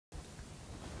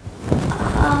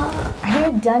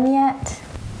you done yet?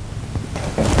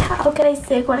 How can I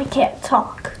sing when I can't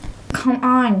talk? Come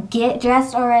on, get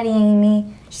dressed already,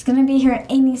 Amy. She's gonna be here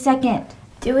any second.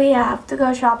 Do we have to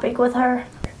go shopping with her?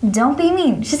 Don't be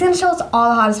mean. She's gonna show us all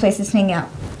the hottest places to hang out.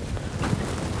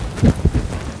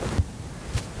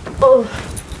 Oh,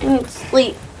 I need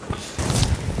sleep.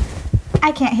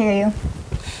 I can't hear you.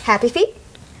 Happy feet?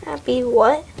 Happy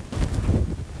what?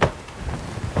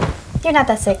 You're not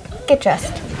that sick. Get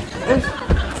dressed.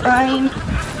 Fine.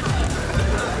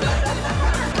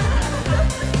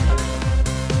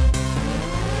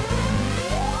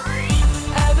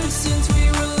 Ever since we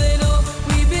were little,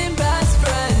 we've been best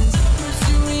friends,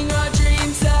 pursuing our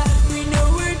dreams that we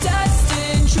know we're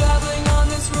destined. Traveling on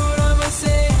this road, I must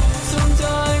say,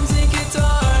 sometimes it gets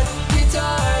hard, gets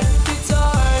hard, gets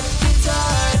hard, gets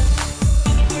hard.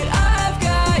 But I've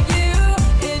got you,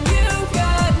 and you've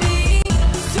got me,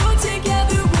 so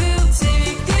together we'll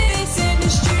take this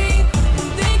industry.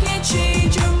 And they can't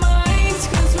change our minds,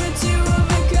 'cause we're two of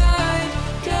a kind,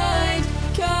 kind,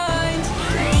 kind.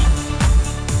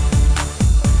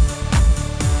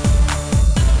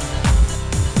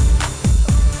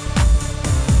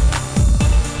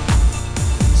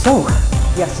 So,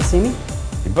 yes to see me?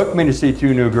 You booked me to see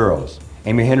two new girls,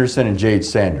 Amy Henderson and Jade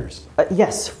Sanders.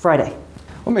 Yes, Friday.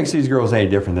 What makes these girls any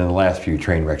different than the last few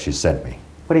train wrecks you sent me?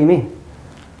 What do you mean?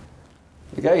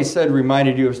 The guy you said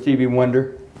reminded you of Stevie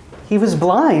Wonder? He was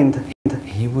blind.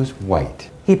 He was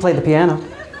white. He played the piano.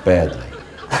 Badly.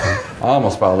 I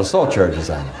almost filed assault charges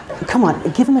on him. Come on,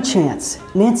 give him a chance.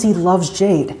 Nancy loves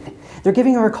Jade. They're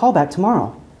giving her a call back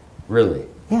tomorrow. Really?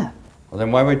 Yeah, Well,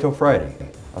 then why wait till Friday?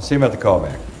 I'll see him at the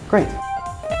callback. great.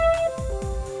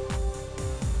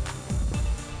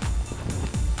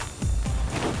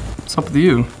 What's up with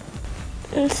you?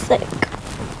 I'm sick.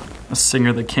 A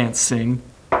singer that can't sing.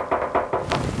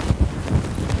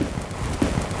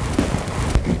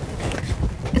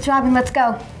 It's Robin, let's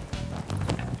go.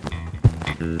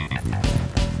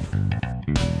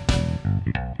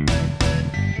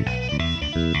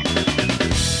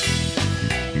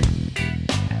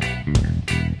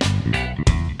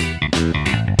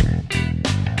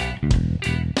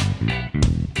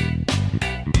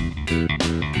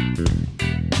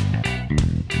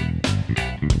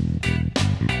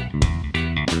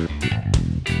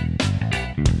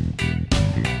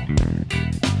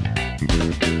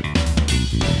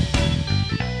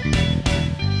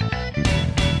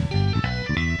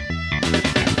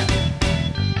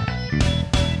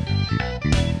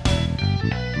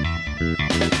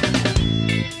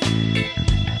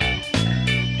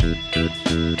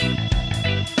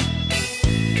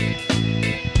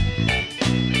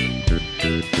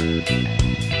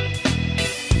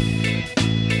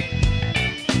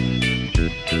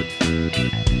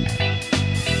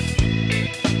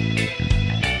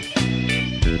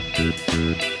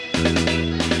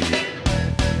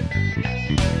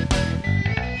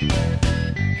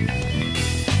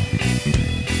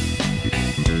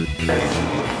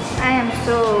 I am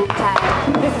so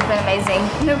tired. This has been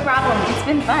amazing. No problem. It's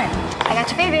been fun. I got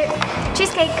your favorite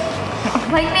cheesecake.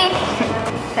 Like me.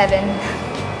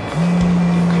 Heaven.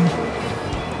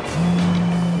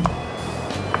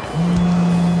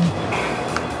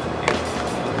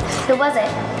 Who was it?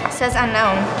 Says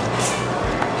unknown.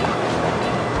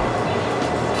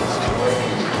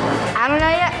 I don't know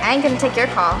yet. I ain't gonna take your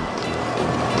call.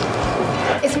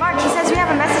 It's Mark. He says we have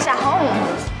a message at home.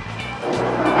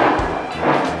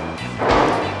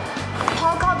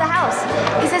 Paul called the house.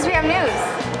 He says we have news.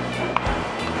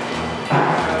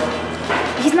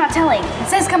 He's not telling. It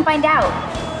says come find out.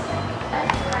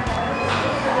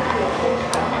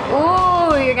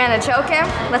 Ooh, you're gonna choke him?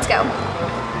 Let's go.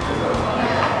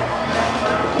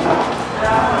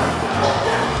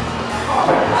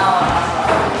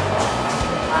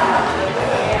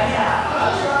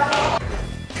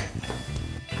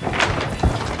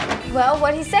 Well,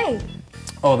 what'd he say?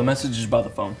 Oh, the message is by the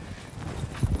phone.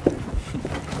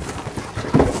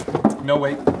 No,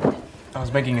 wait. I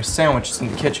was making your sandwiches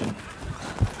in the kitchen.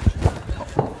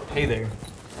 Oh, hey there.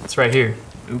 It's right here.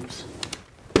 Oops.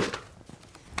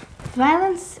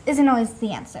 Violence isn't always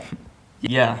the answer.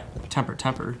 Yeah, temper.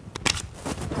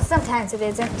 Sometimes it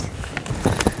isn't.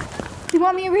 You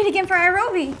want me to read again for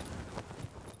aerobie?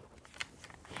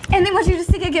 And they want you to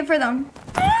sing again for them.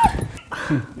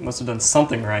 You must have done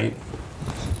something right.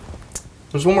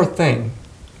 There's one more thing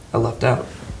I left out.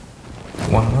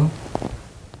 You wanna know?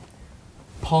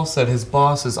 Paul said his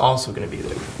boss is also gonna be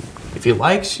there. If he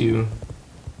likes you,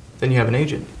 then you have an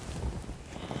agent.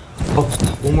 Oh,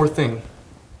 one more thing.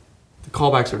 The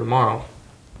callbacks are tomorrow.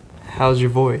 How's your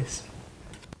voice?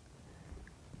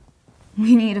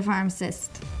 We need a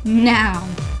pharmacist.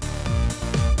 now.